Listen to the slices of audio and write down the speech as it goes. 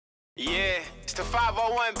Yeah, it's the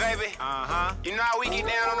 501, baby. You know how we get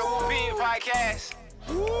down on the Whoopin' podcast.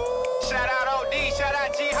 Shout out OD, shout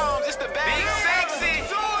out G Holmes, it's the bad sexy.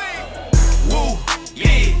 Woo,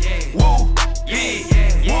 yeah, woo,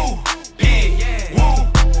 yeah, woo, yeah, woo,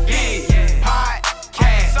 yeah,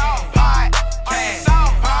 podcast, podcast,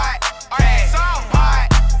 podcast,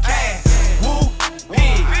 podcast, woo,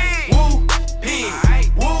 pig, woo, pig,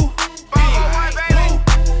 woo, pig, woo,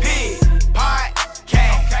 pig,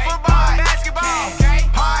 podcast, football, basketball,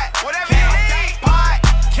 whatever you need,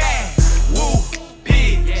 podcast, woo,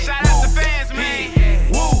 pig, shout out the fans,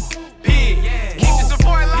 man, woo, pig, keep the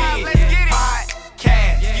support live, let's get it,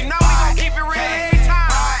 podcast, you know we gon' keep it real every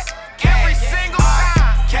time, every single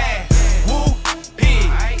time, podcast, woo,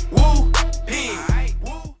 pig, woo, pig,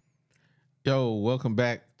 woo. Yo, welcome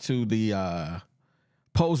back to the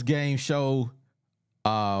post-game show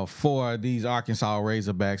for these Arkansas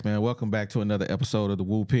Razorbacks, man. Welcome back to another episode of the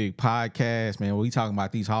Woo Pig podcast, man. We talking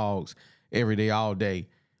about these hogs every day, all day.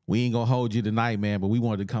 We ain't gonna hold you tonight, man, but we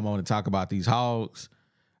wanted to come on and talk about these hogs.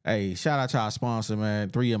 Hey, shout out to our sponsor, man,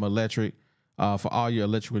 3M Electric, for all your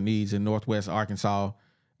electrical needs in Northwest Arkansas.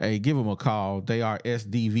 Hey, give them a call. They are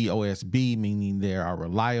SDVOSB, meaning they are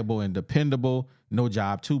reliable and dependable. No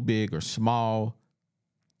job too big or small.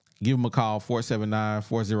 Give them a call,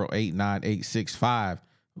 479-408-9865.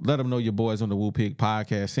 Let them know your boys on the Woo Pig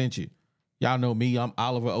podcast sent you. Y'all know me. I'm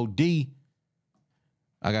Oliver O.D.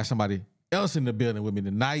 I got somebody else in the building with me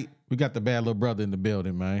tonight. We got the bad little brother in the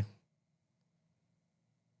building, man.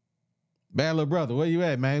 Bad little brother, where you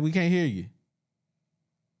at, man? We can't hear you.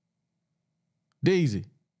 Deezy.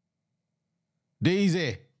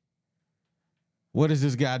 Deezy. What is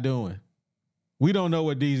this guy doing? We don't know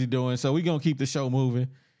what Deezy doing, so we going to keep the show moving.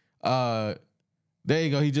 There you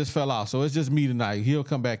go. He just fell off. So it's just me tonight. He'll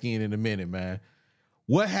come back in a minute, man.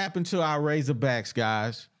 What happened to our Razorbacks,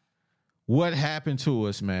 guys? What happened to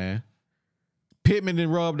us, man? Pittman then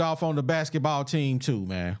rubbed off on the basketball team too,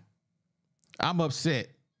 man. I'm upset.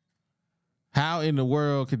 How in the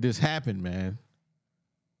world could this happen, man?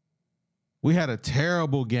 We had a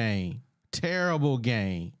terrible game. Terrible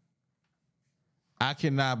game. I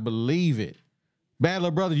cannot believe it. Bad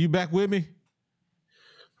little brother, you back with me?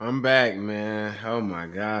 I'm back, man. Oh my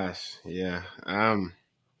gosh. Yeah. I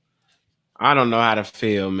don't know how to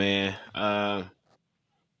feel, man.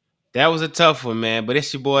 That was a tough one, man. But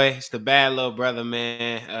it's your boy. It's the bad little brother,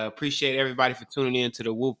 man. Appreciate everybody for tuning in to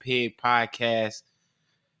the Woo Pig podcast.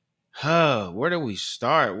 Where do we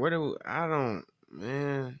start?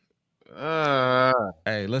 Man.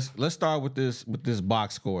 Hey, let's start with this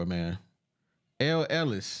box score, man.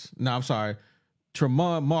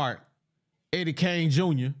 Tremont Mark, Eddie Kane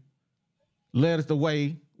Jr. led us the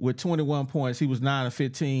way with 21 points. He was 9 of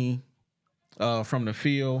 15 from the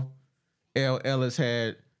field. L. Ellis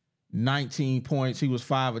had 19 points. He was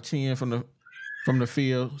 5 of 10 from the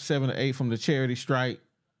field, 7 of 8 from the charity stripe.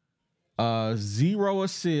 0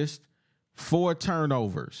 assists, 4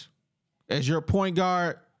 turnovers. As your point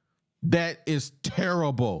guard, that is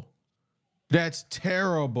terrible. That's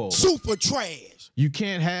terrible. Super trash. You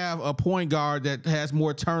can't have a point guard that has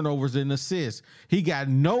more turnovers than assists. He got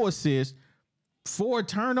no assists, 4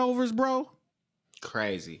 turnovers, bro.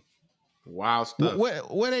 Crazy. Wild stuff.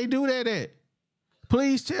 Where they do that at?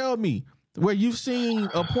 Please tell me where you've seen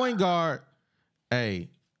a point guard. Hey,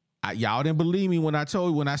 y'all didn't believe me when I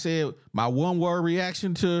said my one word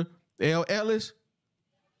reaction to L. Ellis,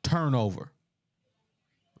 turnover.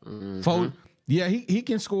 Mm-hmm. Yeah, he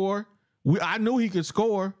can score. I knew he could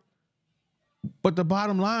score, but the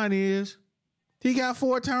bottom line is he got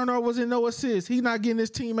 4 turnovers and no assists. He's not getting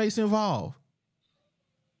his teammates involved.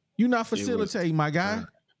 You're not facilitating, my guy.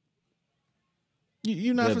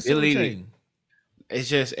 You're not facilitating. It's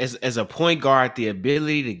just as a point guard, the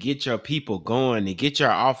ability to get your people going and get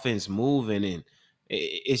your offense moving, and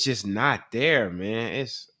it's just not there, man.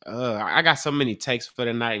 It's I got so many takes for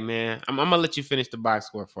the night, man. I'm gonna let you finish the box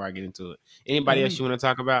score before I get into it. Anybody else you want to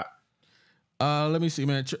talk about? Let me see,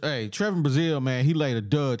 man. Hey, Trevor Brazile, man, he laid a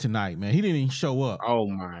dud tonight, man. He didn't even show up. Oh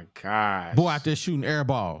my gosh. Boy out there shooting air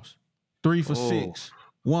balls. 3 for 6.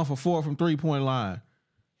 1 for 4 from 3-point line.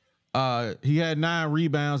 He had 9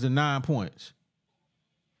 rebounds and 9 points.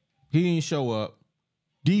 He didn't show up.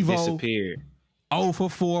 Devo disappeared. 0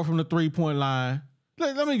 for 4 from the 3-point line.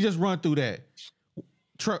 Let me just run through that.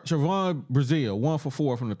 Trevon Brazile, 1 for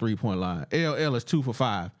 4 from the 3-point line. L. Ellis, 2 for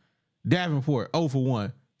 5. Davenport, 0 for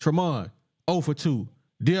 1. Tremont, 0 for 2.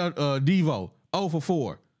 Devo, 0 for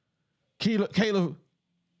 4. Caleb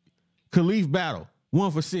Khalif Battle,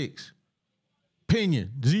 1 for 6.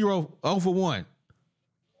 Pinion, 0 for 1.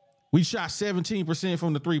 We shot 17%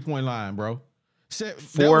 from the 3-point line, bro.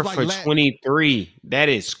 4 for 23. That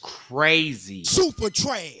is crazy. Super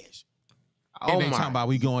trash. Oh and they my. talking about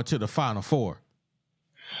we going to the Final Four.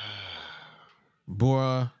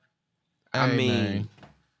 Boy, I hey, mean, man.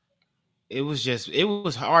 it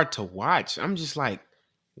was hard to watch. I'm just like,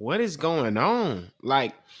 what is going on?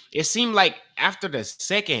 Like, it seemed like after the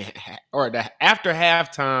after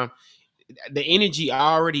halftime, the energy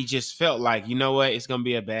already just felt like, you know what, it's gonna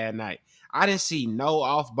be a bad night. I didn't see no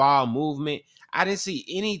off-ball movement. I didn't see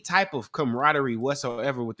any type of camaraderie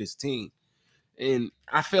whatsoever with this team. And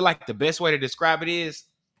I feel like the best way to describe it is,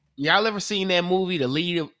 y'all ever seen that movie,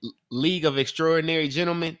 The League of Extraordinary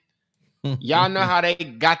Gentlemen? Y'all know how they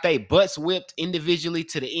got their butts whipped individually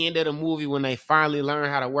to the end of the movie when they finally learn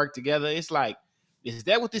how to work together. It's like, is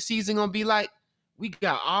that what the season gonna be like? We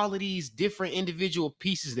got all of these different individual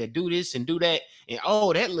pieces that do this and do that, and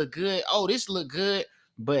oh, that look good. Oh, this look good,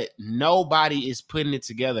 but nobody is putting it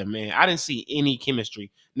together, man. I didn't see any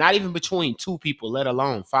chemistry, not even between two people, let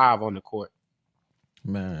alone 5 on the court.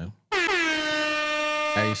 Man.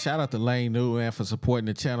 Hey, shout out to Lane Newman for supporting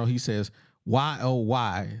the channel. He says, why, oh,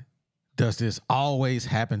 why does this always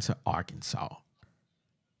happen to Arkansas?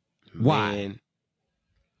 Why? Man.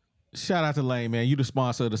 Shout out to Lane, man. You the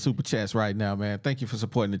sponsor of the Super Chats right now, man. Thank you for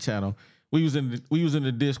supporting the channel. We was in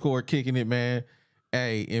the Discord kicking it, man.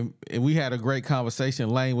 Hey, and we had a great conversation.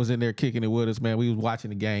 Lane was in there kicking it with us, man. We was watching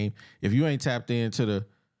the game. If you ain't tapped into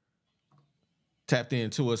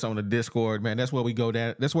us on the Discord, man, that's where we go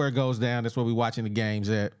down. That's where it goes down. That's where we watching the games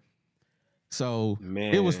at. So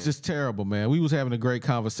Man. It was just terrible, man. We was having a great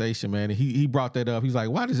conversation, man. And he brought that up. He's like,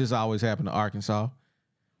 why does this always happen to Arkansas?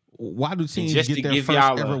 Why do teams get their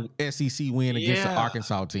first ever SEC win against the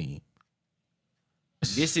Arkansas team?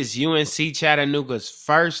 This is UNC Chattanooga's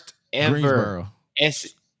first ever Greensboro. UNC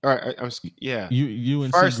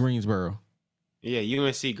first, Greensboro. Yeah,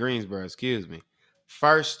 UNC Greensboro, excuse me.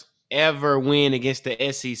 First ever win against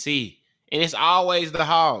the SEC. And it's always the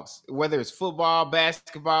Hogs. Whether it's football,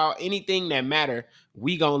 basketball, anything that matter,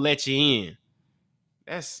 we gonna let you in.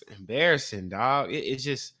 That's embarrassing, dog. It's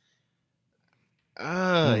just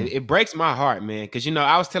it breaks my heart, man. Because, you know,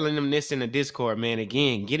 I was telling them this in the Discord, man.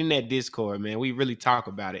 Again, get in that Discord, man. We really talk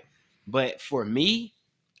about it. But for me,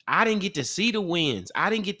 I didn't get to see the wins.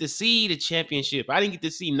 I didn't get to see the championship. I didn't get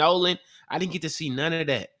to see Nolan. I didn't get to see none of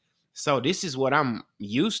that. So this is what I'm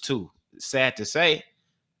used to, sad to say.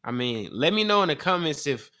 I mean, let me know in the comments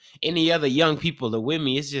if any other young people are with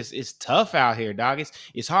me. It's tough out here, dog.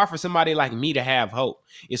 It's hard for somebody like me to have hope.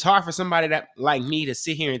 It's hard for somebody that like me to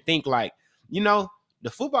sit here and think like, you know, the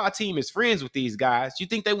football team is friends with these guys. You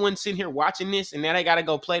think they wouldn't sit here watching this and now they got to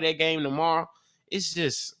go play that game tomorrow? It's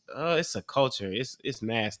just, it's a culture. It's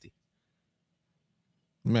nasty.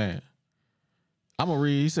 Man, I'm going to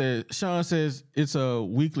read. He said, Sean says, it's a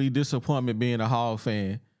weekly disappointment being a Hog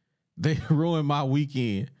fan. They ruined my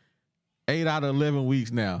weekend. 8 out of 11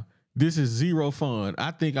 weeks now. This is zero fun.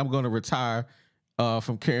 I think I'm going to retire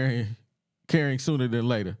from carrying sooner than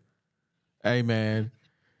later. Hey, man.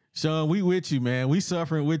 Sean, we with you, man. We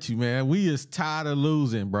suffering with you, man. We is tired of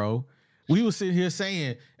losing, bro. We was sitting here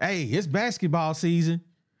saying, hey, it's basketball season.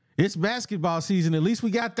 It's basketball season. At least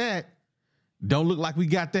we got that. Don't look like we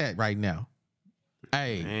got that right now.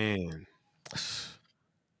 Hey. Man.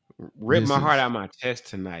 Rip my heart out my chest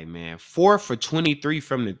tonight, man. 4 for 23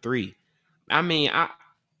 from the 3. I mean,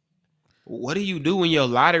 what do you do when your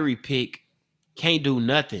lottery pick can't do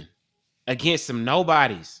nothing against some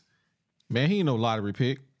nobodies? Man, he ain't no lottery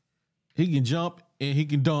pick. He can jump and he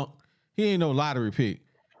can dunk. He ain't no lottery pick.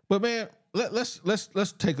 But man, let's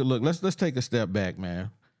take a look. Let's take a step back,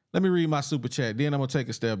 man. Let me read my super chat. Then I'm gonna take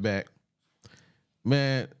a step back.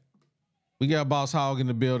 Man, we got Boss Hog in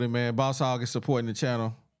the building, man. Boss Hog is supporting the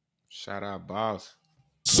channel. Shout out, boss.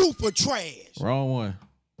 Super trash. Wrong one.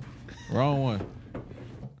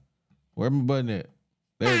 Where my button at?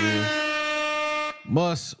 There it is.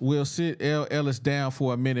 Will sit L. Ellis down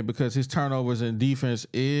for a minute because his turnovers in defense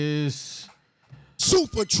is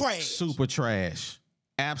super trash. Super trash.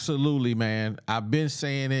 Absolutely, man. I've been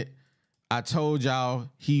saying it. I told y'all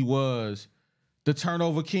he was the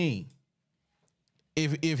turnover king.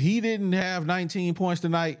 If he didn't have 19 points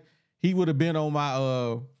tonight, he would have been on my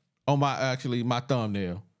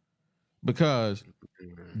thumbnail, because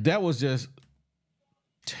that was just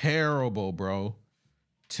terrible, bro.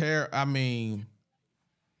 I mean,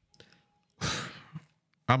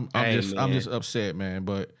 I'm just upset, man.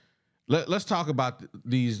 But let's talk about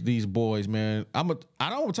these boys, man. I don't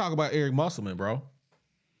want to talk about Eric Musselman, bro.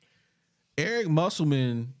 Eric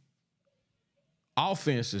Musselman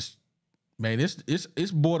offense is, man,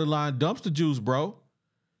 it's borderline dumpster juice, bro.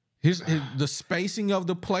 The spacing of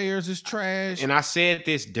the players is trash. And I said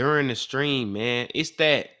this during the stream, man. It's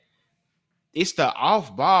the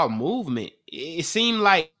off-ball movement. It seemed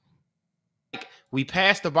like we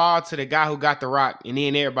passed the ball to the guy who got the rock, and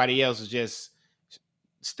then everybody else was just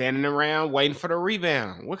standing around waiting for the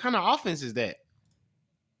rebound. What kind of offense is that?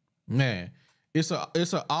 Man, it's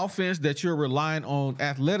an offense that you're relying on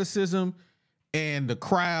athleticism and the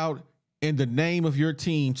crowd and the name of your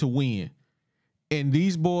team to win. And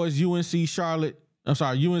these boys, UNC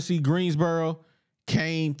Greensboro,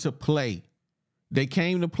 came to play. They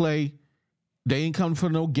came to play. They ain't come for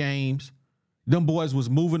no games. Them boys was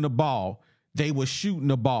moving the ball. They was shooting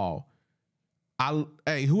the ball.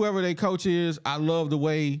 Whoever their coach is, I love the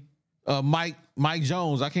way Mike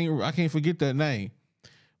Jones. I can't forget that name.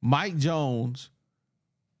 Mike Jones,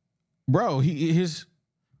 bro. You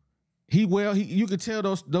could tell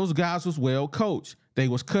those guys was well coached. They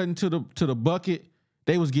was cutting to the bucket.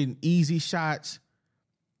 They was getting easy shots.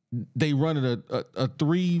 They running a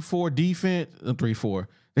 3-4 defense, a 3-4.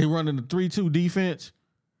 They running a 3-2 defense.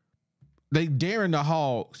 They daring the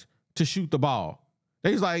Hogs to shoot the ball.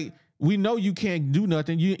 They was like, we know you can't do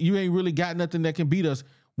nothing. You ain't really got nothing that can beat us.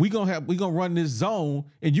 We gonna run this zone,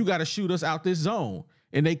 and you got to shoot us out this zone.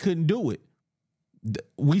 And they couldn't do it.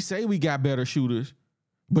 We say we got better shooters,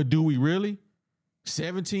 but do we really?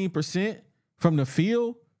 17% from the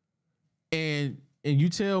field, and you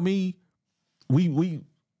tell me we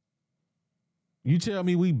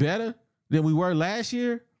better than we were last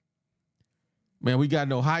year? Man, we got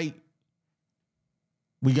no height.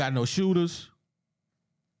 We got no shooters.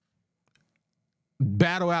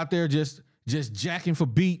 Battle out there just jacking for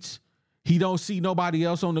beats. He don't see nobody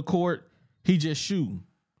else on the court. He just shooting.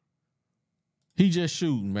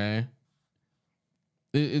 Man.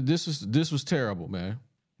 This was terrible, man.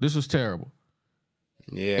 This was terrible.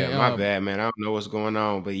 Yeah, my bad, man. I don't know what's going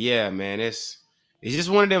on, but yeah, man, it's just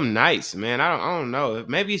one of them nights, man. I don't know.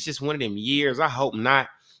 Maybe it's just one of them years. I hope not.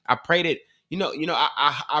 I pray that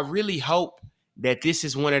I really hope that this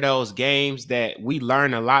is one of those games that we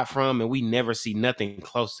learn a lot from, and we never see nothing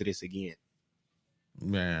close to this again.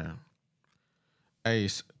 Man. Hey,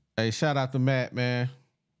 shout out to Matt, man.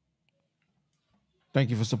 Thank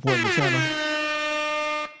you for supporting the channel.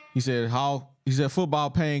 He said football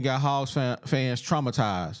pain got Hogs fans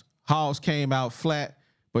traumatized. Hogs came out flat,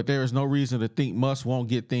 but there is no reason to think Muss won't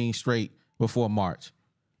get things straight before March.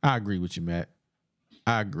 I agree with you, Matt.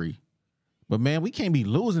 I agree. But man, we can't be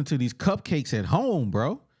losing to these cupcakes at home,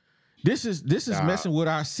 bro. This is messing with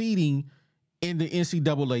our seeding in the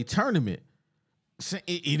NCAA tournament. And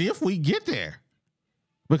if we get there,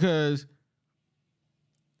 because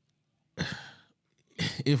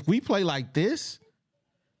if we play like this,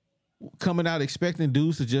 coming out expecting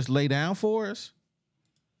dudes to just lay down for us,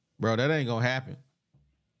 bro, that ain't gonna happen.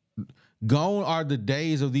 Gone are the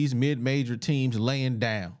days of these mid-major teams laying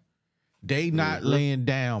down. They not laying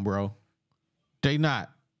down, bro. They not.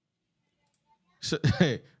 So,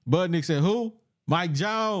 hey, Budnick said, who? Mike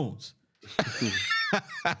Jones.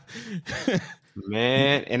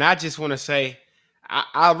 Man, and I just want to say,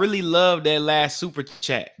 I really love that last super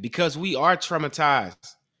chat because we are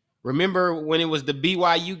traumatized. Remember when it was the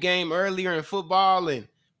BYU game earlier in football, and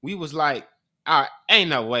we was like, all right,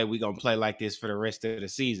 ain't no way we gonna play like this for the rest of the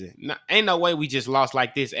season. No, ain't no way we just lost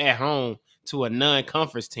like this at home to a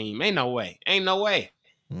non-conference team. Ain't no way.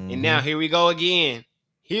 Mm-hmm. And now here we go again.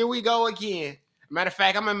 Matter of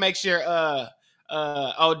fact, I'm gonna make sure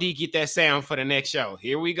OD get that sound for the next show.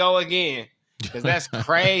 Here we go again. Because that's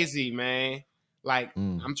crazy, man. Like,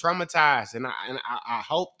 I'm traumatized. And I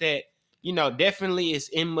hope that, definitely it's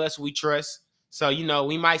in Muss we trust. So,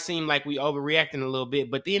 we might seem like we overreacting a little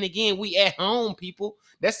bit. But then again, we at home, people.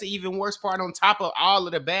 That's the even worse part on top of all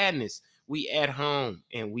of the badness. We at home,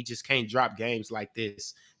 and we just can't drop games like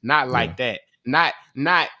this. Not like that. Not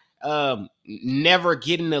never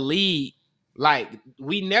getting the lead. Like,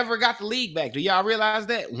 we never got the league back. Do y'all realize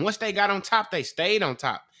that? Once they got on top, they stayed on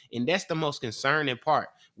top. And that's the most concerning part.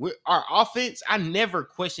 Our offense, I never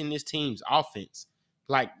questioned this team's offense.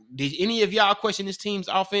 Like, did any of y'all question this team's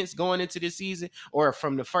offense going into this season or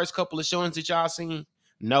from the first couple of showings that y'all seen?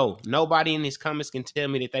 No. Nobody in these comments can tell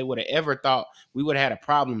me that they would have ever thought we would have had a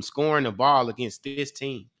problem scoring the ball against this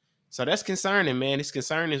team. So that's concerning, man. This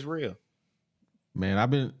concern is real. Man, I've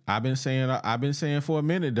been saying for a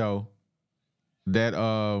minute though that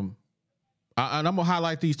and I'm gonna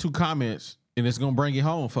highlight these two comments and it's gonna bring it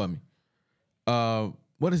home for me.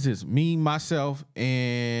 What is this? Me, myself,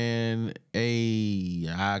 and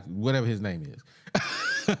whatever his name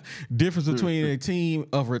is. Difference between a team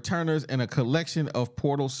of returners and a collection of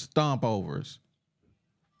portal stompovers.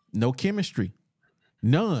 No chemistry.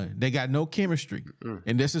 None. They got no chemistry.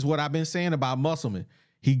 And this is what I've been saying about Musselman.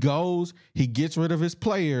 He goes, he gets rid of his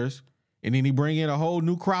players, and then he bring in a whole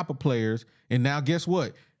new crop of players. And now guess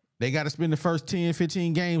what? They got to spend the first 10,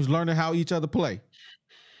 15 games learning how each other play.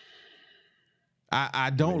 I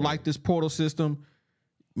don't like this portal system.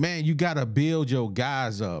 Man, you got to build your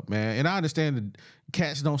guys up, man. And I understand the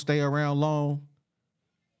cats don't stay around long,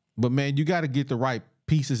 but, man, you got to get the right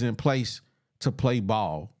pieces in place to play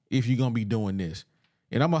ball if you're going to be doing this.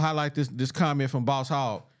 And I'm going to highlight this comment from Boss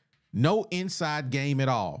Hogg. No inside game at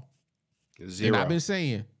all. Zero. And I've been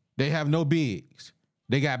saying they have no bigs.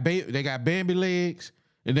 They got Bambi legs,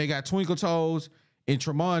 and they got twinkle toes,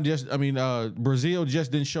 and Brazil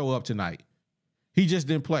just didn't show up tonight. He just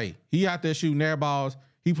didn't play. He out there shooting air balls.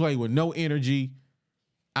 He played with no energy.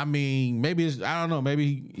 I mean, maybe I don't know.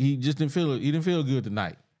 Maybe he just didn't feel it. He didn't feel good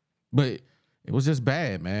tonight. But it was just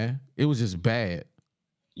bad, man. It was just bad.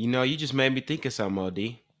 You know, you just made me think of something,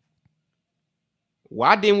 OD.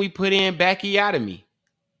 Why didn't we put in Bacchiotomy?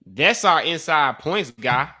 That's our inside points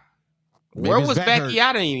guy. Where was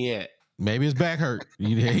Bacchiotomy at? Maybe his back hurt.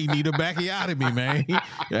 He need a Bacchiotomy, man.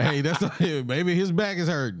 Hey, maybe his back is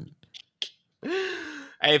hurting.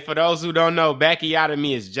 Hey, for those who don't know,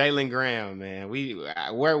 Bacchiotomy is Jalen Graham, man.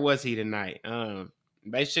 Where was he tonight?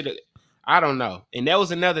 They should have. I don't know. And that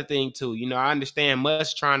was another thing too. You know, I understand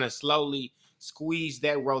Musk trying to slowly squeeze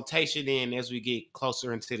that rotation in as we get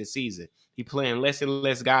closer into the season. He playing less and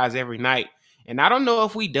less guys every night, and I don't know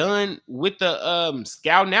if we done with the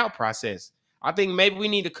scouting out process. I think maybe we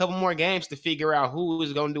need a couple more games to figure out who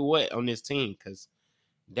is going to do what on this team, because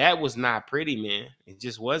that was not pretty, man. It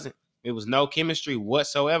just wasn't. It was no chemistry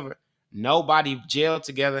whatsoever. Nobody gelled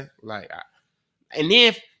together. And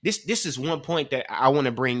then this is one point that I want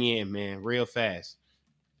to bring in, man, real fast.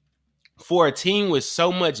 For a team with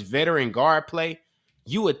so much veteran guard play,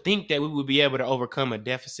 you would think that we would be able to overcome a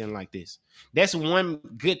deficit like this. That's one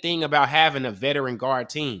good thing about having a veteran guard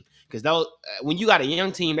team, because when you got a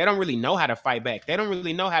young team, they don't really know how to fight back. They don't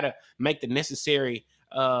really know how to make the necessary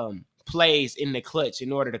plays in the clutch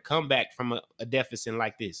in order to come back from a deficit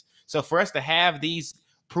like this. So for us to have these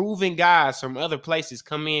proven guys from other places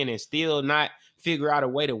come in and still not figure out a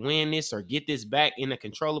way to win this or get this back in a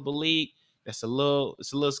controllable league, it's a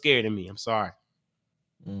little scary to me. I'm sorry.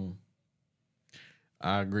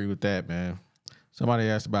 I agree with that, man. Somebody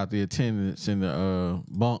asked about the attendance in the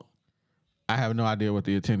bunk. I have no idea what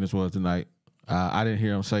the attendance was tonight. I didn't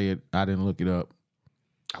hear him say it. I didn't look it up.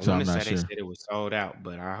 I want to say they said it was sold out,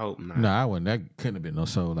 but I hope not. No, I wouldn't. That couldn't have been no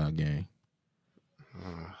sold out game.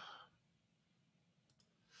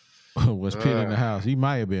 Was Pitt in the house? He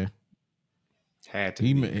might have been. Had to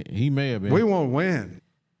be. He may have been. We won't win.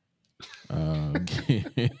 Oh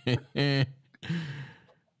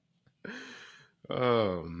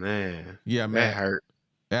man. Yeah, man. That hurt.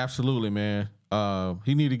 Absolutely, man.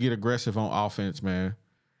 He need to get aggressive on offense, man.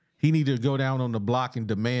 He need to go down on the block and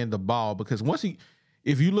demand the ball, because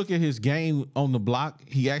if you look at his game on the block,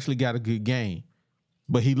 he actually got a good game.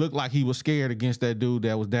 But he looked like he was scared against that dude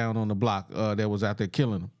that was down on the block, that was out there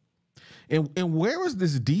killing him. And where was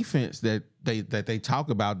this defense that they talk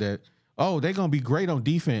about that, oh, they're going to be great on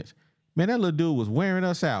defense? Man, that little dude was wearing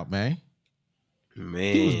us out, man.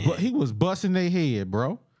 Man. He was busting their head,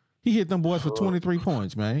 bro. He hit them boys for 23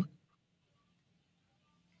 points, man.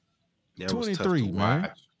 That 23,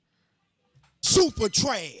 man. Super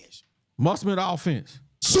trash. Musselman offense.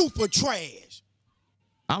 Super trash.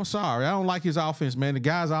 I'm sorry. I don't like his offense, man. The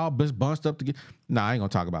guys all just bunched up together. Nah, I ain't going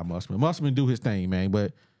to talk about Musselman. Musselman do his thing, man.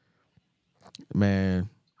 But, man,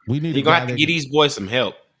 we need He going to have to give these boys some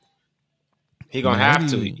help. He going to have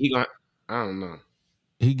to. I don't know.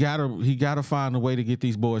 He gotta find a way to get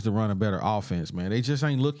these boys to run a better offense, man. They just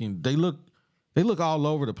ain't looking. They look all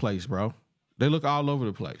over the place, bro. They look all over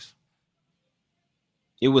the place.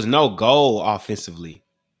 It was no goal offensively.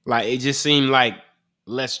 Like, it just seemed like,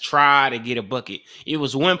 let's try to get a bucket. It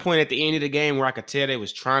was one point at the end of the game where I could tell they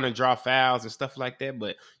was trying to draw fouls and stuff like that,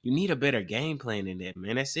 but you need a better game plan than that,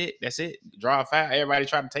 man. That's it. Draw a foul. Everybody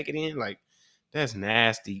try to take it in. Like, that's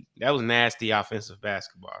nasty. That was nasty offensive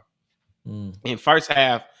basketball. In first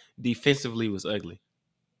half, defensively was ugly.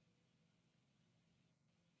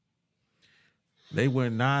 They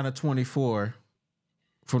went 9 of 24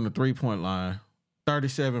 from the 3-point line,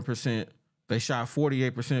 37%. They shot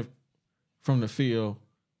 48% from the field.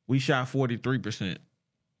 We shot 43%.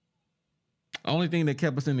 Only thing that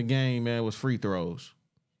kept us in the game, man, was free throws.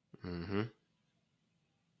 Mm-hmm.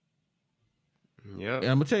 Yeah. And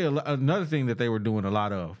I'm gonna tell you another thing that they were doing a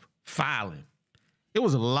lot of: fouling. It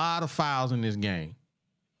was a lot of fouls in this game.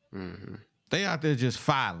 Mm-hmm. They out there just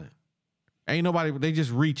fouling. Ain't nobody. They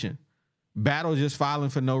just reaching. Battle just filing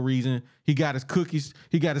for no reason. He got his cookies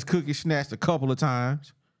snatched a couple of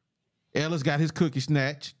times. Ellis got his cookie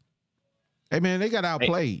snatched. Hey man, they got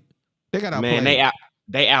outplayed.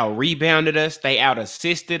 They out rebounded us. They out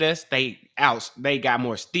assisted us. They got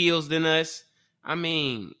more steals than us. I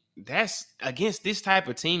mean, that's against this type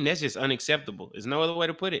of team. That's just unacceptable. There's no other way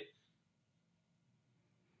to put it.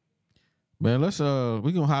 Man, let's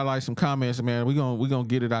we gonna highlight some comments, man. We gonna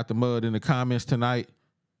get it out the mud in the comments tonight.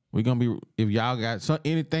 We gonna be, if y'all got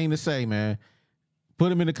anything to say, man, put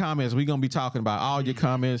them in the comments. We gonna be talking about all your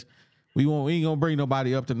comments. We ain't gonna bring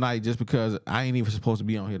nobody up tonight just because I ain't even supposed to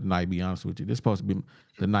be on here tonight. Be honest with you, this supposed to be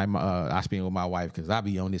the night I spend with my wife because I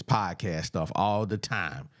be on this podcast stuff all the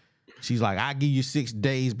time. She's like, I give you 6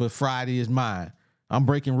 days, but Friday is mine. I'm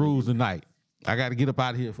breaking rules tonight. I got to get up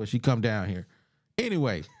out of here before she come down here.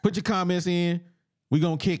 Anyway, put your comments in. We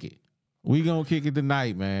gonna kick it. We gonna kick it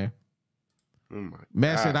tonight, man. Oh my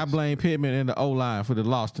Matt gosh. said I blame Pittman and the O-line for the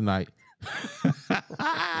loss tonight.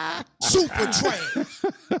 Super trash.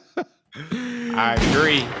 I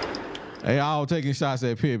agree. Hey, all taking shots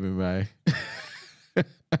at Pittman, man.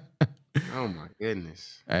 Oh my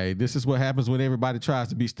goodness. Hey, this is what happens when everybody tries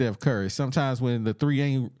to be Steph Curry. Sometimes when the three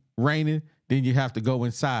ain't raining, then you have to go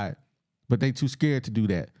inside. But they too scared to do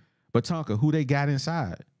that. But Tonka, who they got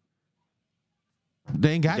inside?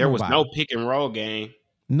 They ain't got There nobody. was no pick and roll game.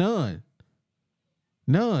 None.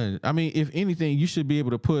 I mean, if anything, you should be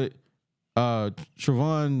able to put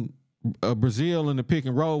Trevon Brazil in the pick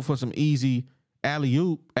and roll for some easy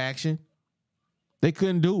alley-oop action. They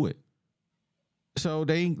couldn't do it. So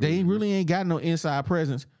they really ain't got no inside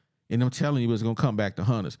presence. And I'm telling you, it's going to come back to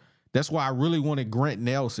Hunters. That's why I really wanted Grant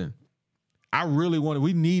Nelson.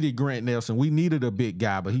 We needed Grant Nelson. We needed a big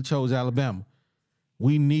guy, but he chose Alabama.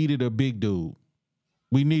 We needed a big dude.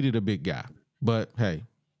 We needed a big guy. But, hey,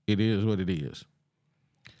 it is what it is.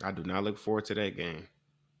 I do not look forward to that game.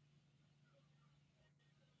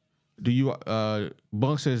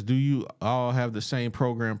 Bunk says, do you all have the same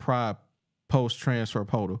program prior post-transfer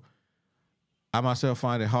portal? I myself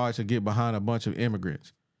find it hard to get behind a bunch of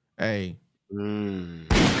immigrants. Hey. Hey,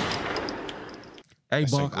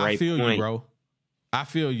 Bunk, I feel you, bro. I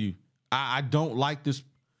feel you. I don't like this.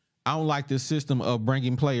 I don't like this system of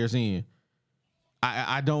bringing players in.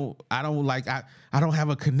 I don't have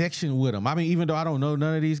a connection with them. I mean, even though I don't know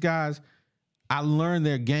none of these guys, I learn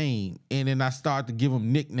their game, and then I start to give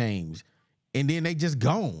them nicknames, and then they just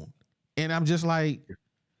gone. And I'm just like,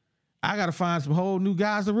 I got to find some whole new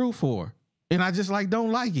guys to root for. And I just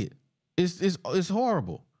don't like it. It's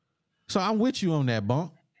horrible. So I'm with you on that,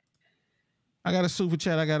 Bunk. I got a super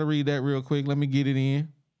chat. I got to read that real quick. Let me get it in.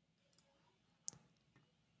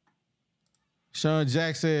 Sean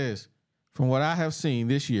Jack says, from what I have seen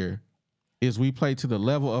this year is we play to the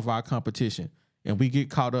level of our competition, and we got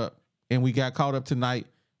caught up tonight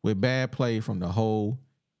with bad play from the whole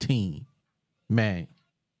team. Man.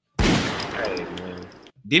 Hey, man.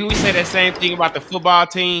 Didn't we say that same thing about the football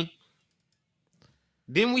team?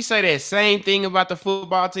 Didn't we say that same thing about the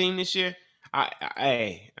football team this year? I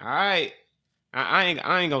ain't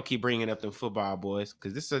gonna keep bringing up the football boys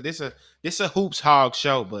because this a hoops hog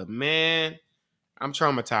show. But man, I'm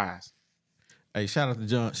traumatized. Hey, shout out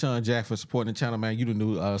to Sean Jack for supporting the channel, man. You the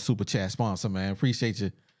new super chat sponsor, man. Appreciate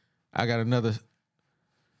you. I got another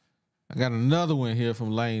one here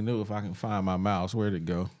from Lane New. If I can find my mouse, where'd it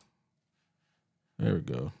go? There we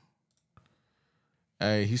go.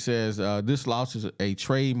 Hey, he says, this loss is a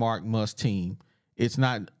trademark must team. It's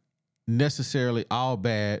not necessarily all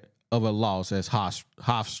bad of a loss as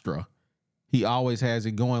Hofstra. He always has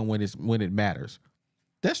it going when it matters.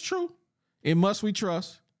 That's true. In Must We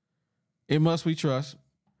Trust.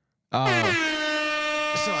 So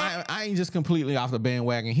I ain't just completely off the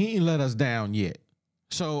bandwagon. He ain't let us down yet.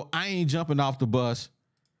 So I ain't jumping off the bus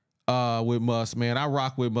with Muss, man. I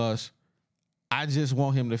rock with Muss. I just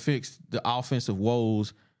want him to fix the offensive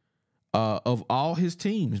woes of all his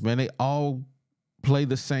teams, man. They all play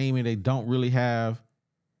the same, and they don't really have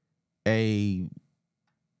a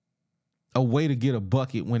way to get a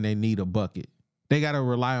bucket when they need a bucket. They got to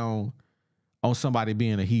rely on somebody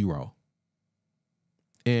being a hero.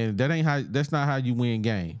 And that's not how you win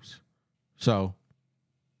games. So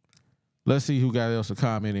let's see who got else a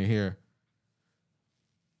comment in here.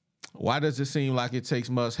 Why does it seem like it takes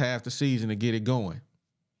Muss half the season to get it going?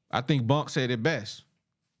 I think Bunk said it best.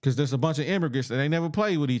 Because there's a bunch of immigrants that they never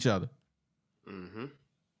played with each other. Mm-hmm.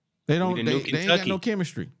 They ain't got no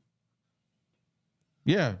chemistry.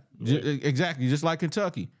 Yeah, exactly. Just like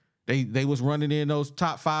Kentucky. They was running in those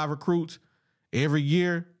top 5 recruits every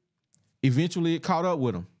year. Eventually it caught up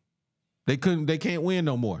with them. They can't win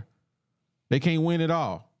no more. They can't win at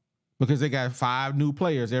all. because they got 5 new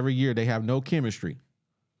players every year. They have no chemistry.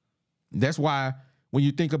 That's why when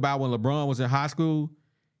you think about when LeBron was in high school,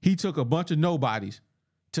 he took a bunch of nobodies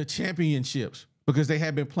to championships because they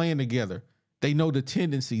had been playing together. They know the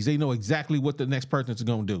tendencies. They know exactly what the next person's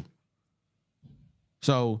going to do.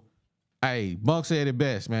 So, hey, Monk said it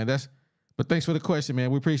best, man. But thanks for the question, man.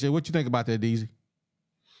 We appreciate it. What you think about that, DZ?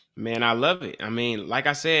 Man, I love it. I mean, like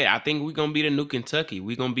I said, I think we're going to be the new Kentucky.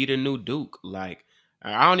 We're going to be the new Duke. Like,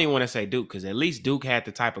 I don't even want to say Duke because at least Duke had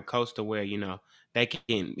the type of coach to where,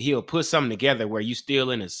 he'll put something together where you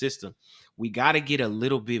still in a system. We got to get a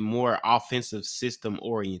little bit more offensive system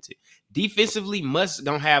oriented. Defensively, Must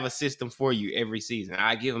don't have a system for you every season.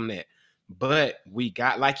 I give them that. But we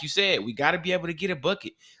got, like you said, we got to be able to get a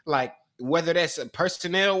bucket. Like, whether that's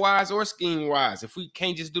personnel-wise or scheme-wise, if we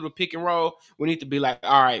can't just do the pick and roll, we need to be like,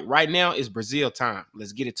 all right, right now is Brazil time.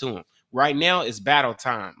 Let's get it to them. Right now is battle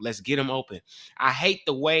time. Let's get them open. I hate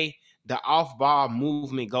the way the off-ball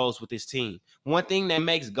movement goes with this team. One thing that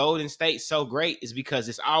makes Golden State so great is because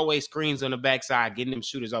it's always screens on the backside, getting them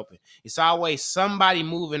shooters open. It's always somebody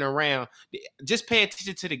moving around. Just pay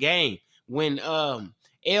attention to the game. When L.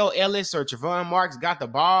 Ellis or Trevon Marks got the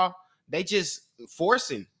ball, they just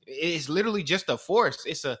forcing. It's literally just a force.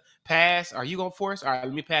 It's a pass. Are you going to force? All right,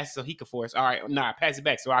 let me pass it so he can force. All right, nah, pass it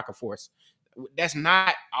back so I can force. That's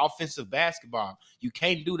not offensive basketball. You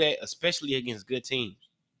can't do that, especially against good teams.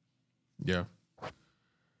 Yeah.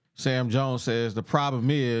 Sam Jones says the problem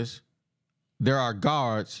is there are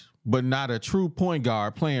guards, but not a true point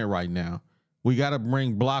guard playing right now. We got to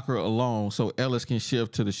bring blocker along so Ellis can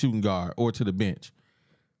shift to the shooting guard or to the bench.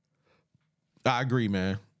 I agree,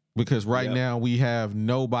 man. Because now we have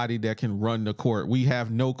nobody that can run the court. We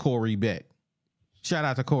have no Corey Beck. Shout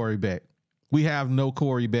out to Corey Beck. We have no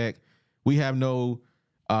Corey Beck. We have no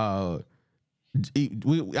I'm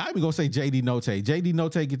even gonna say JD Note. JD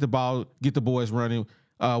Note get the ball, get the boys running.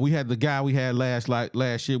 We had the guy we had last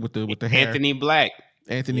year with the hair. Anthony Black.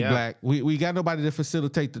 Black. We got nobody to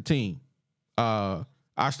facilitate the team. Our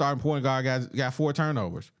starting point guard got 4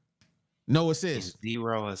 turnovers. No assists. And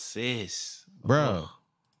 0 assists. Bro.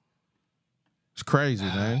 It's crazy,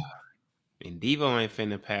 man. And Devo ain't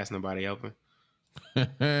finna pass nobody open.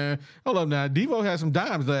 Hold up now. Devo had some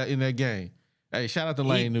dimes in that game. Hey, shout out to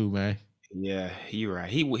Lane New, man. Yeah, you're right.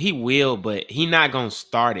 He will, but he not gonna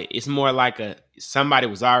start it. It's more like somebody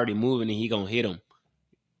was already moving and he gonna hit him.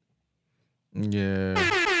 Yeah.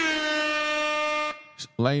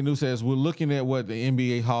 Lane New says we're looking at what the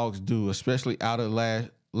NBA Hawks do, especially out of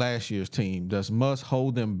last year's team. Does Must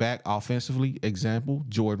hold them back offensively? Example: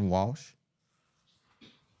 Jordan Walsh.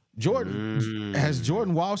 Has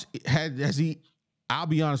Jordan Walsh has he? I'll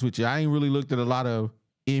be honest with you. I ain't really looked at a lot of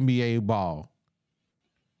NBA ball,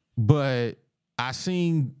 but I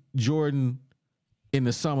seen Jordan in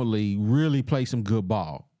the summer league really play some good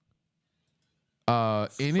ball. And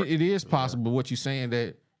it is possible what you're saying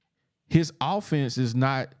that his offense is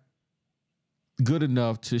not good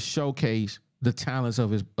enough to showcase the talents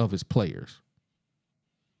of his players,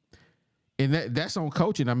 and that's on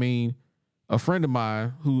coaching. I mean, a friend of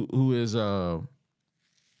mine who was a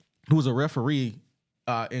referee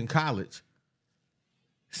in college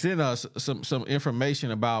sent us some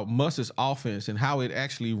information about Must's offense and how it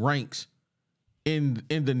actually ranks in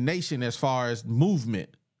the nation as far as movement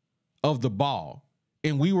of the ball.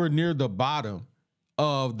 And we were near the bottom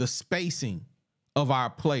of the spacing of our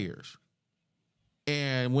players.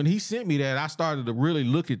 And when he sent me that, I started to really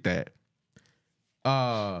look at that.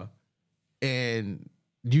 And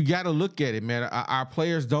you got to look at it, man. Our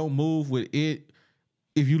players don't move with it.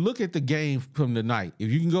 If you look at the game from the night,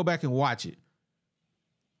 if you can go back and watch it,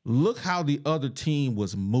 look how the other team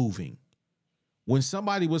was moving. When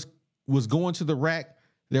somebody was going to the rack,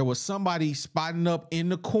 there was somebody spotting up in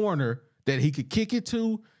the corner that he could kick it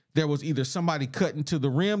to. There was either somebody cutting to the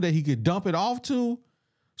rim that he could dump it off to.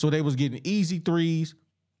 So they was getting easy threes,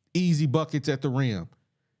 easy buckets at the rim.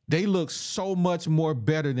 They looked so much more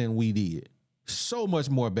better than we did. So much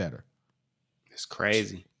more better. It's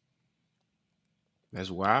crazy. That's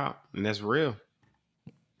wild. And that's real.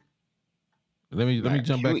 Let me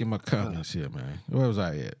jump back in my comments here, man. Where was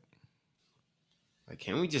I at? Like,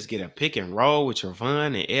 can we just get a pick and roll with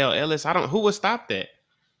Trevon and L. Ellis? Who would stop that?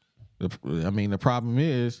 The problem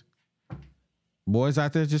is boys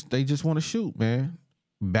out there just want to shoot, man.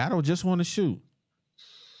 Battle just want to shoot.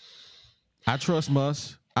 I trust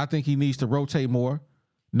Muss. I think he needs to rotate more.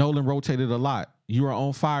 Nolan rotated a lot. You are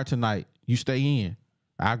on fire tonight. You stay in.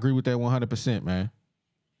 I agree with that 100%, man.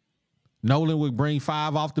 Nolan would bring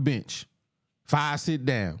 5 off the bench. 5 sit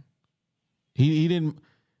down. He didn't.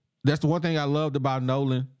 That's the one thing I loved about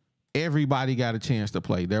Nolan everybody got a chance to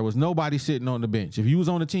play. There was nobody sitting on the bench. If you was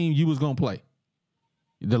on the team, you was going to play.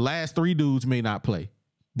 The last 3 dudes may not play,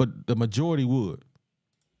 but the majority would.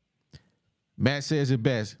 Matt says it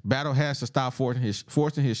best. Battle has to stop forcing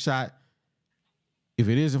his shot. If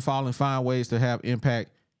it isn't falling, find ways to have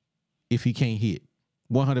impact if he can't hit.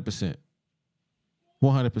 100%.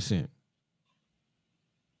 100%.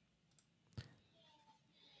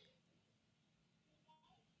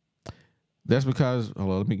 That's because,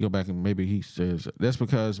 let me go back and maybe he says, that's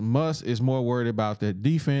because Muss is more worried about that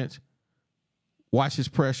defense. Watch his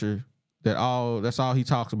pressure. That's all he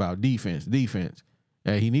talks about. Defense.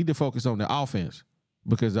 And he need to focus on the offense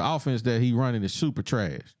because the offense that he running is super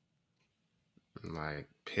trash. Like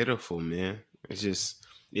pitiful, man. It's just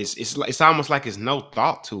it's almost like it's no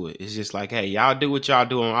thought to it. It's just like, hey, y'all do what y'all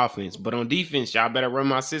do on offense, but on defense, y'all better run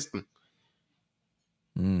my system.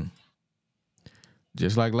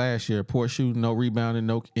 Just like last year, poor shooting, no rebounding,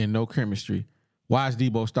 no chemistry. Why is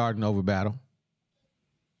Debo starting over Battle?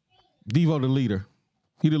 Devo the leader.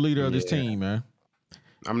 He the leader of this team, man.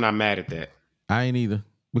 I'm not mad at that. I ain't either.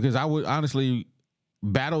 Because I would honestly,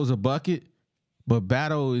 Battle's a bucket, but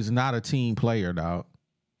Battle is not a team player, dog.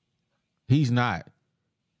 He's not.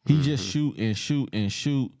 He just shoot and shoot and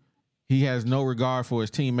shoot. He has no regard for his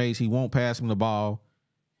teammates. He won't pass him the ball.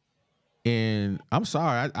 And I'm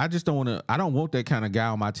sorry, I just don't want to. I don't want that kind of guy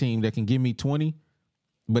on my team that can give me 20,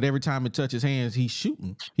 but every time it touches hands, he's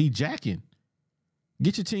shooting, he jacking.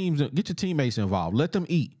 Get your teammates involved. Let them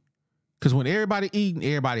eat, because when everybody eating,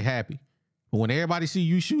 everybody happy. But when everybody see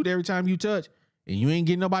you shoot every time you touch, and you ain't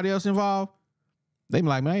getting nobody else involved, they be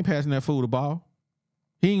like, man, I ain't passing that fool the ball.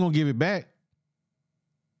 He ain't gonna give it back.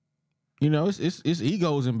 You know, it's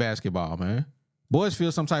egos in basketball, man. Boys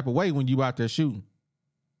feel some type of way when you out there shooting.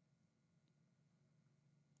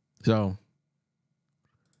 So,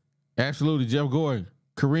 absolutely, Jeff Gordon,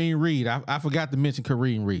 Kareem Reed. I forgot to mention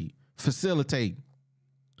Kareem Reed. Facilitating.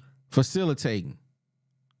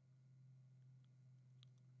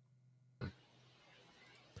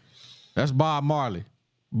 That's Bob Marley,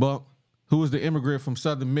 Buck, who is the immigrant from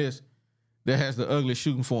Southern Miss that has the ugly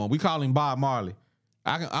shooting form. We call him Bob Marley.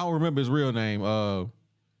 I don't remember his real name.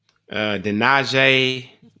 Denaje.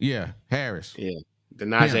 Yeah, Harris. Yeah,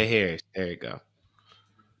 Denaje Harris. There you go.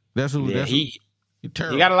 That's who. Yeah, he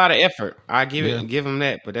got a lot of effort. I give him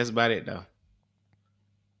that, but that's about it though.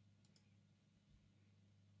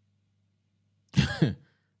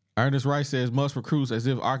 Ernest Wright says must recruits as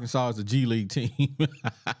if Arkansas is a G League team.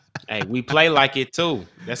 Hey, we play like it too.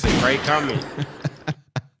 That's a great comment.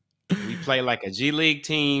 We play like a G League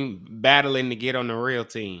team battling to get on the real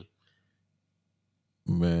team.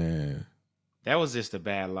 Man. That was just a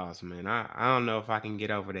bad loss, man. I don't know if I can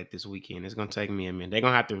get over that this weekend. It's going to take me a minute. They're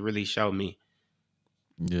going to have to really show me.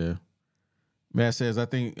 Yeah. Matt says, I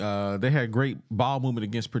think they had great ball movement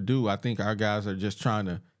against Purdue. I think our guys are just trying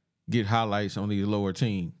to get highlights on these lower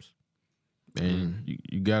teams. And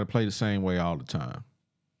you got to play the same way all the time.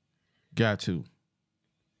 Got to.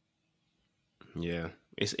 Yeah.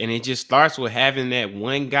 It just starts with having that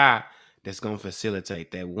one guy that's going to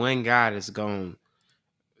facilitate. That one guy that's going to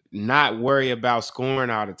not worry about scoring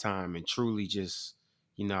all the time and truly just,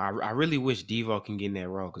 I really wish Devo can get in that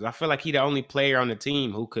role because I feel like he's the only player on the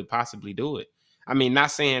team who could possibly do it. I mean,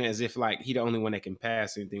 not saying as if like he the only one that can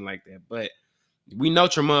pass or anything like that, but we know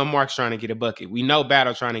Tremont Marks trying to get a bucket. We know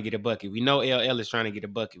Battle trying to get a bucket. We know L. Ellis trying to get a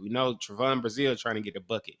bucket. We know Trevon Brazile trying to get a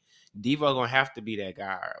bucket. Devo going to have to be that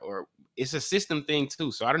guy, or it's a system thing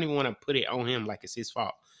too. So I don't even want to put it on him like it's his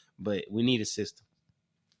fault, but we need a system.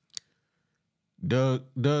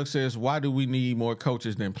 Doug says, why do we need more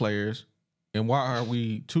coaches than players? And why are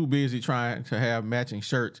we too busy trying to have matching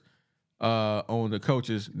shirts on the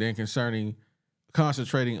coaches than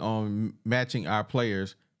concentrating on matching our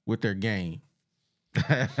players with their game?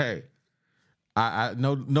 Hey, I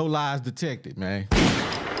no lies detected, man.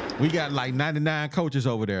 We got like 99 coaches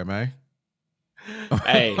over there, man.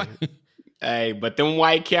 Hey, but them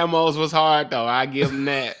white camos was hard though. I give them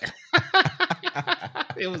that.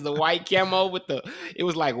 It was the white camo it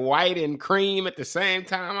was like white and cream at the same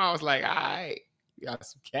time. I was like, all right, got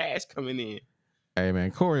some cash coming in. Hey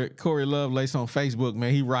man, Corey Lovelace on Facebook,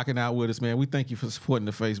 man. He rocking out with us, man. We thank you for supporting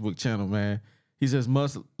the Facebook channel, man. He says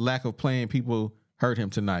much lack of playing people hurt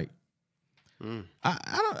him tonight.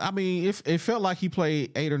 I mean, it felt like he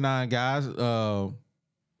played 8 or 9 guys.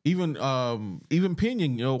 Even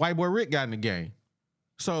Pinion, White Boy Rick got in the game.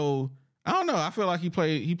 So I don't know. I feel like he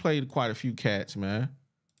played quite a few cats, man.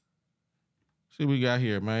 See what we got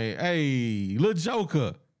here, man. Hey, Lil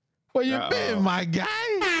Joker. Where you been, my guy?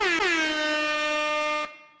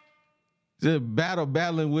 Just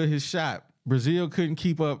battling with his shot. Brazile couldn't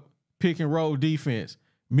keep up pick and roll defense.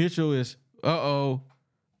 Mitchell is,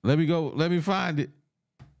 let me find it.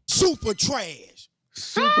 Super trash.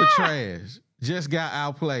 Super trash. Just got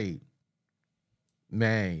outplayed.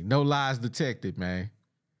 Man, no lies detected, man.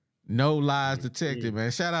 No lies detected,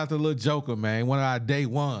 man. Shout out to Lil Joker, man. One of our day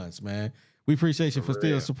ones, man. We appreciate you for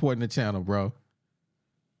still supporting the channel, bro.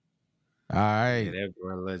 All right. Yeah, that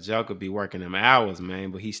bro, Lil Joker be working them hours,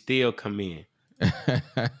 man, but he still come in.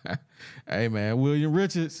 Hey, man, William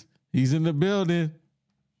Richards, he's in the building.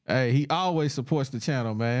 Hey, he always supports the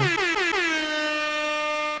channel, man.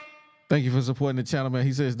 Thank you for supporting the channel, man.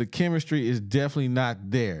 He says the chemistry is definitely not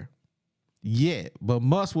there yet, but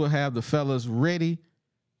Muss will have the fellas ready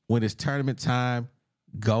when it's tournament time.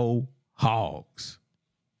 Go Hogs.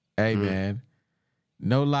 Hey, man,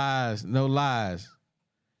 no lies, no lies.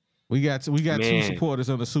 We got two supporters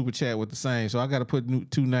on the super chat with the same, so I got to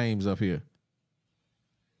put two names up here.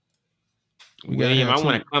 William, I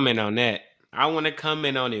want to comment on that. I want to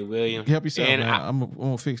comment on it, William. Help yourself, man. I'm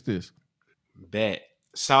gonna fix this. Bet.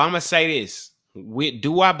 So I'm gonna say this: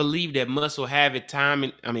 do I believe that Muss will have it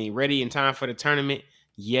ready in time for the tournament?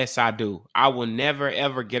 Yes, I do. I will never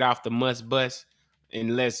ever get off the Muss bus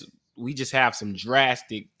unless we just have some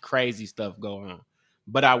drastic, crazy stuff go on.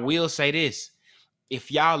 But I will say this: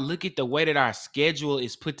 if y'all look at the way that our schedule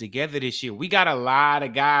is put together this year, we got a lot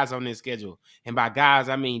of guys on this schedule, and by guys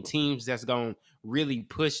I mean teams that's gonna really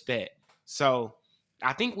push that. So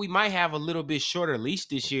I think we might have a little bit shorter leash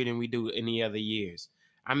this year than we do any other years.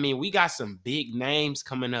 I mean, we got some big names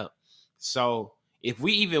coming up. So if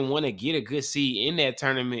we even want to get a good seed in that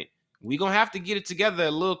tournament, we're going to have to get it together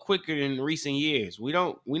a little quicker than recent years. We're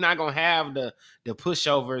not going to have the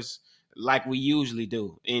pushovers like we usually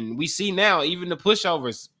do. And we see now even the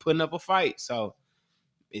pushovers putting up a fight. So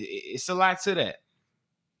it's a lot to that.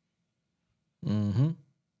 Mm-hmm.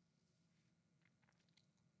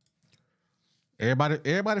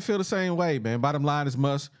 Everybody feel the same way, man. Bottom line is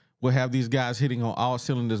Muss will have these guys hitting on all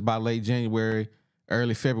cylinders by late January,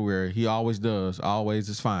 early February. He always does. Always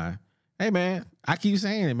is fine. Hey, man, I keep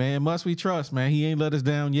saying it, man. Muss we trust, man. He ain't let us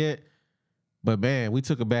down yet. But, man, we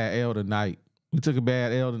took a bad L tonight.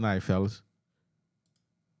 Fellas.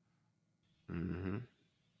 Mm-hmm.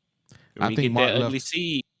 I think Mark that ugly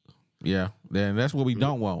seed. Yeah, then that's what we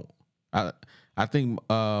don't want. I think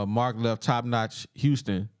Mark left top-notch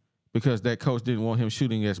Houston because that coach didn't want him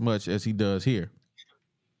shooting as much as he does here.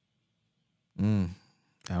 I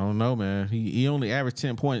don't know, man. He only averaged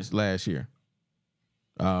 10 points last year.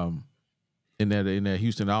 In that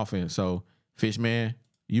Houston offense. So, Fishman,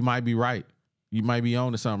 you might be right. You might be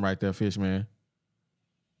on to something right there, Fishman.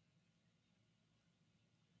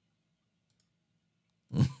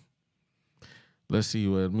 Let's see.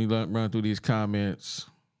 Let me run through these comments.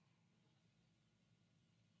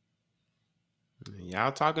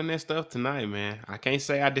 Y'all talking that stuff tonight, man. I can't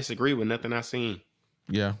say I disagree with nothing I seen.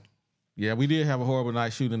 Yeah, we did have a horrible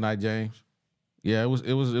night shooting tonight, James. Yeah, it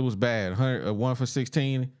was bad. 1 for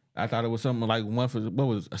 16. I thought it was something like 1 for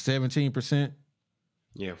 17%.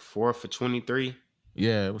 Yeah, 4 for 23.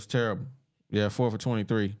 Yeah, it was terrible. Yeah, 4 for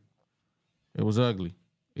 23. It was ugly.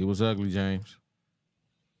 It was ugly, James.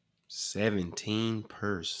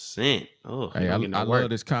 17%. Oh, hey, I love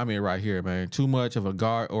this comment right here, man. Too much of a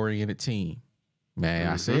guard-oriented team. Man,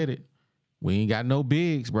 I said it. We ain't got no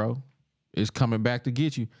bigs, bro. It's coming back to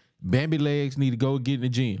get you. Bambi Legs need to go get in the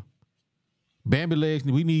gym. Bambi Legs,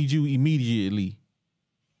 we need you immediately.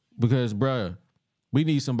 Because, bruh, we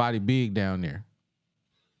need somebody big down there.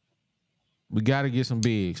 We got to get some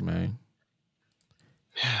bigs, man.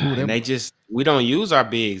 Ooh, and we don't use our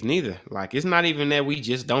bigs neither. Like, it's not even that we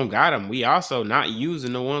just don't got them. We also not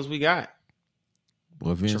using the ones we got.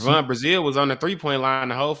 Well, Trevon Brazile was on the 3-point line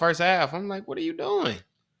the whole first half. I'm like, what are you doing?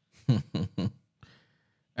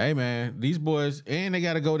 Hey, man, these boys, and they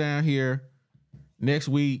got to go down here next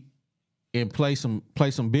week and play some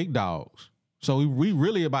big dogs. So we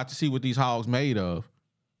really about to see what these Hogs made of.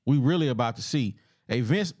 We really about to see. Hey,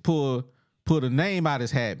 Vince put a name out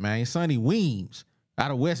his hat, man. Sonny Weems out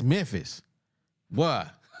of West Memphis. What?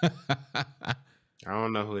 I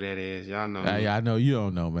don't know who that is. Y'all know. Hey, I know you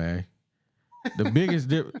don't know, man. The biggest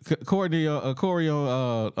Corey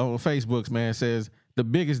on Facebook's, man, says the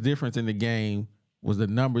biggest difference in the game was the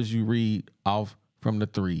numbers you read off from the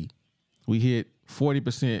three. We hit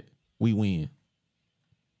 40%, we win.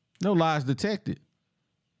 No lies detected.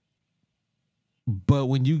 But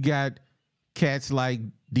when you got cats like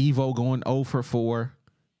Devo going 0 for 4,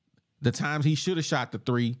 the times he should have shot the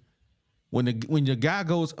 3, when your guy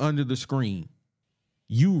goes under the screen,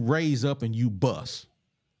 you raise up and you bust.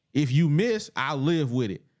 If you miss, I'll live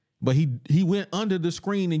with it. But he went under the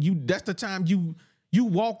screen, and that's the time You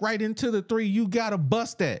walk right into the three. You gotta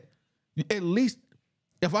bust that. At least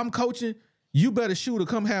if I'm coaching, you better shoot or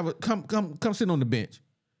come sit on the bench.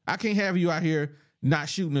 I can't have you out here not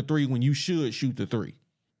shooting the three when you should shoot the three.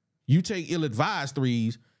 You take ill-advised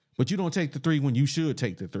threes, but you don't take the three when you should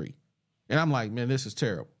take the three. And I'm like, man, this is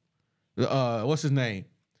terrible. What's his name?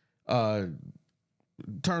 Turnover.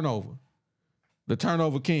 The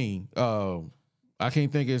turnover king. I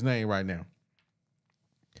can't think of his name right now.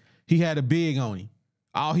 He had a big on him.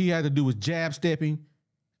 All he had to do was jab stepping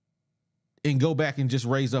and go back and just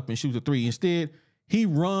raise up and shoot the three. Instead, he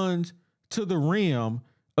runs to the rim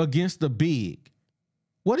against the big.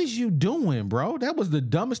 What is you doing, bro? That was the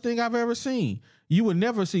dumbest thing I've ever seen. You would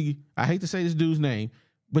never see, I hate to say this dude's name,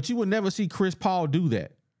 but you would never see Chris Paul do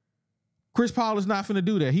that. Chris Paul is not finna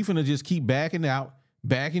do that. He finna just keep backing out,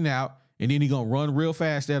 and then he gonna run real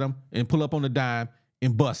fast at him and pull up on the dime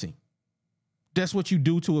and bust him. That's what you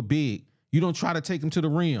do to a big. You don't try to take him to the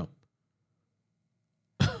rim.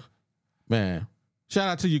 Man, shout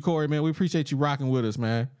out to you, Corey, man. We appreciate you rocking with us,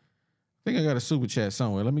 man. I think I got a super chat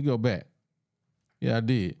somewhere. Let me go back. Yeah, I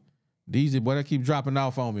did. Deezy, boy, that keep dropping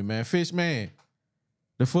off on me, man. Fish, man.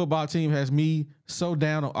 The football team has me so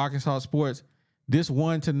down on Arkansas sports. This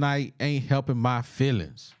one tonight ain't helping my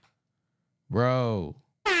feelings. Bro.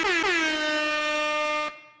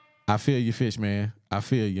 I feel you, Fish, man. I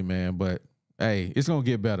feel you, man. But, hey, it's going to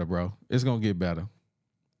get better, bro. It's going to get better.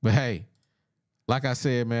 But, hey, like I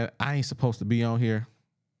said, man, I ain't supposed to be on here.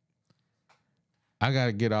 I got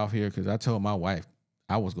to get off here because I told my wife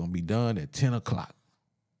I was going to be done at 10 o'clock.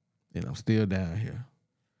 And I'm still down here.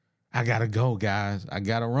 I got to go, guys. I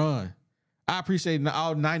got to run. I appreciate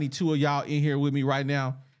all 92 of y'all in here with me right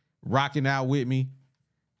now, rocking out with me.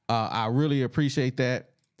 I really appreciate that.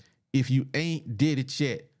 If you ain't did it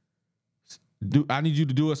yet, I need you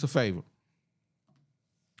to do us a favor.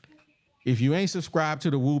 If you ain't subscribed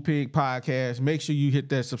to the Woo Pig podcast, make sure you hit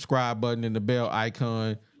that subscribe button and the bell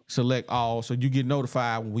icon, select all, so you get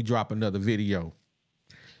notified when we drop another video.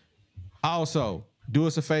 Also, do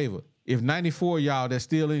us a favor. If 94 of y'all that's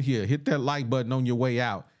still in here, hit that like button on your way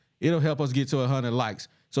out. It'll help us get to 100 likes.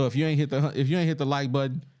 So if you ain't hit the like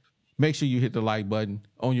button, make sure you hit the like button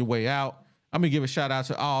on your way out. I'm gonna give a shout out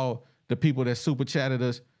to all the people that super chatted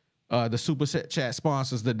us, the super chat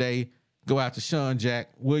sponsors today. Go out to Sean Jack,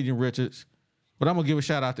 William Richards. But I'm gonna give a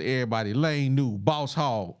shout out to everybody: Lane New, Boss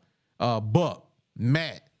Hall, Buck,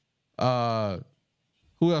 Matt.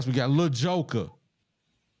 Who else we got? Lil Joker.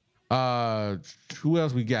 Who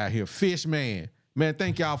else we got here? Fish Man. Man,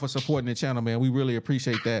 thank y'all for supporting the channel, man. We really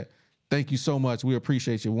appreciate that. Thank you so much. We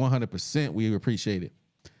appreciate you 100%. We appreciate it.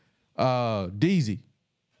 Deezy,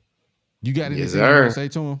 you got anything you want to say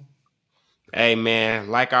to him? Hey, man,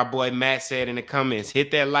 like our boy Matt said in the comments,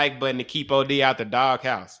 hit that like button to keep OD out the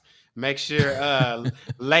doghouse. Make sure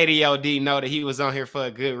Lady OD know that he was on here for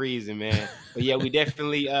a good reason, man. But, yeah, we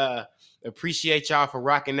definitely appreciate y'all for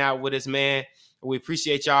rocking out with us, man. We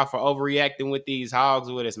appreciate y'all for overreacting with these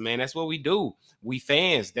hogs with us, man. That's what we do. We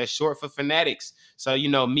fans. That's short for fanatics. So,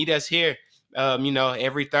 meet us here,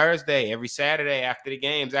 every Thursday, every Saturday after the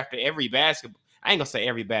games, after every basketball. I ain't going to say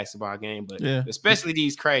every basketball game, but especially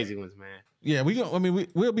these crazy ones, man. Yeah,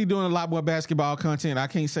 we'll be doing a lot more basketball content. I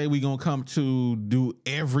can't say we're going to come to do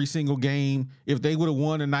every single game. If they would have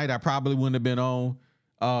won tonight, I probably wouldn't have been on.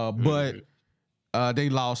 But they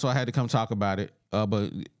lost, so I had to come talk about it.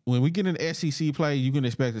 But when we get in the SEC play, you can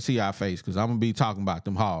expect to see our face because I'm going to be talking about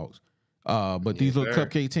them hogs. But these little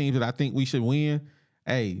cupcake teams that I think we should win,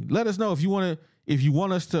 hey, let us know if you want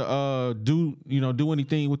us to do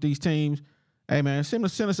anything with these teams. Hey, man, send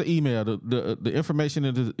us an email. The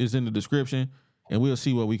information is in the description, and we'll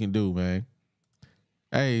see what we can do, man.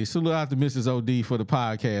 Hey, salute out to Mrs. OD for the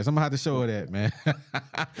podcast. I'm going to have to show her that, man.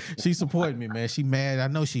 She supporting me, man. She mad. I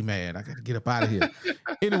know she mad. I got to get up out of here.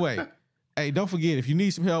 Anyway, hey, don't forget, if you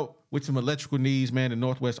need some help with some electrical needs, man, in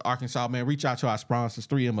Northwest Arkansas, man, reach out to our sponsors,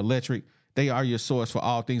 3M Electric. They are your source for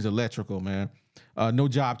all things electrical, man. No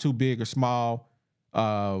job too big or small.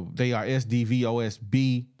 They are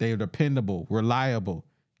SDVOSB. They are dependable, reliable.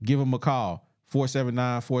 Give them a call,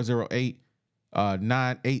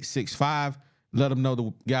 479-408-9865. Let them know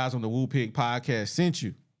the guys on the Woo Pig podcast sent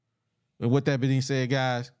you. And with that being said,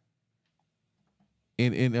 guys,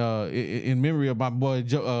 in memory of my boy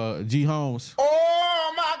G Holmes.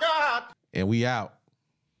 Oh my God! And we out.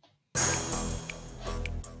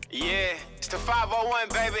 Yeah, it's the 501,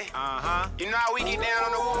 baby. You know how we get down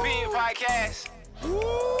on the Woo Pig podcast.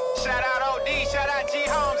 Shout out OD, shout out G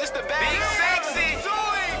Holmes, it's the best. Big sexy.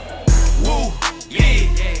 Woo,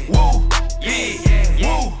 yeah, woo, yeah,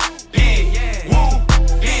 woo, yeah, woo,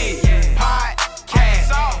 yeah. Podcast,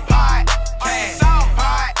 podcast.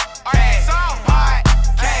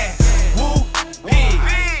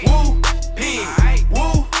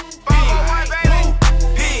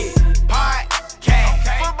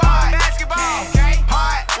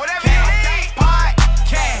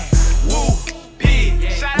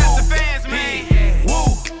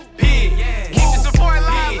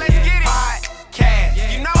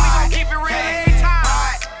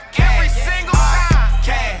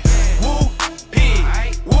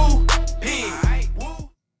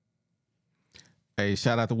 Hey,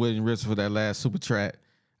 shout out to William Richards for that last super chat.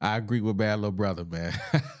 I agree with Bad Little Brother, man.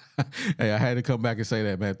 Hey, I had to come back and say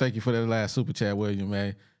that, man. Thank you for that last super chat, William,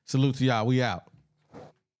 man. Salute to y'all. We out.